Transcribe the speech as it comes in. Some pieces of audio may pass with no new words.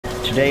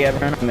Today,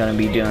 everyone, I'm going to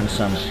be doing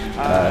some,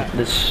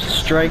 this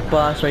strike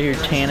boss right here,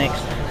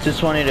 Taniks.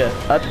 Just wanted to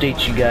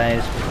update you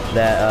guys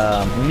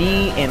that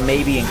me and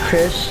Maybe and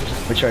Chris,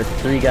 which are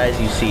three guys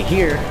you see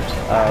here,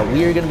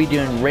 we are going to be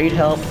doing raid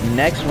help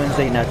next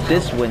Wednesday, not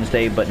this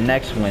Wednesday, but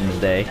next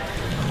Wednesday.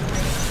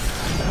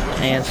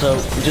 And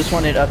so, just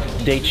wanted to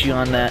update you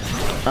on that.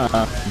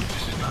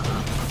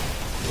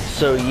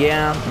 So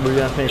yeah, we're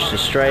going to finish the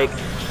strike.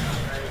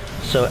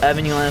 So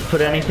Evan, you want to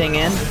put anything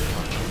in?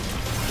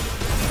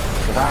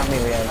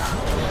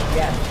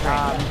 Yes,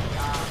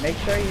 make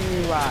sure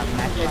you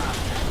message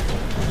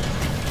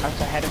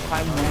us ahead of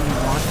time when you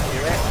want to do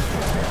it.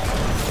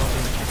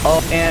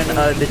 Oh, and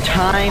the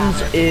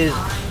times is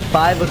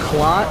 5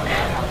 o'clock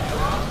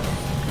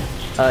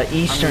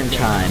Eastern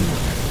time.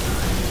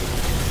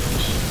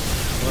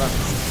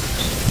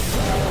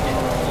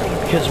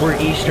 Because we're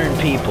Eastern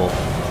people.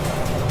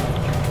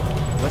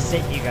 What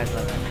state do you guys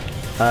live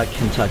in?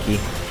 Kentucky.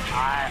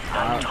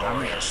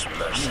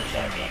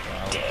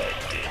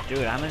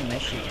 Dude, I'm in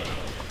Michigan.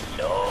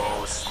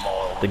 No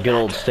small. The good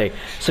old state.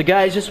 So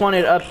guys, just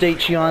wanted to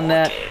update you on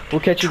that. We'll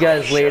catch you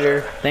guys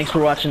later. Thanks for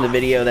watching the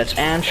video. That's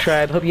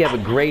Amstribe. Hope you have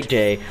a great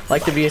day.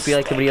 Like the video if you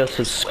like the video.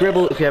 Subscribe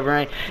if you haven't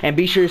already. And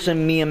be sure to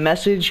send me a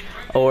message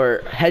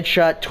or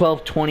headshot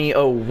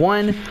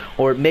 122001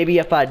 or maybe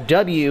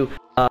FIW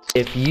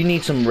if you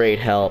need some raid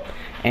help.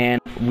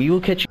 And we will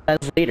catch you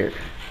guys later.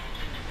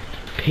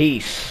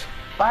 Peace.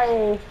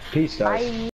 Bye. Peace, guys. Bye.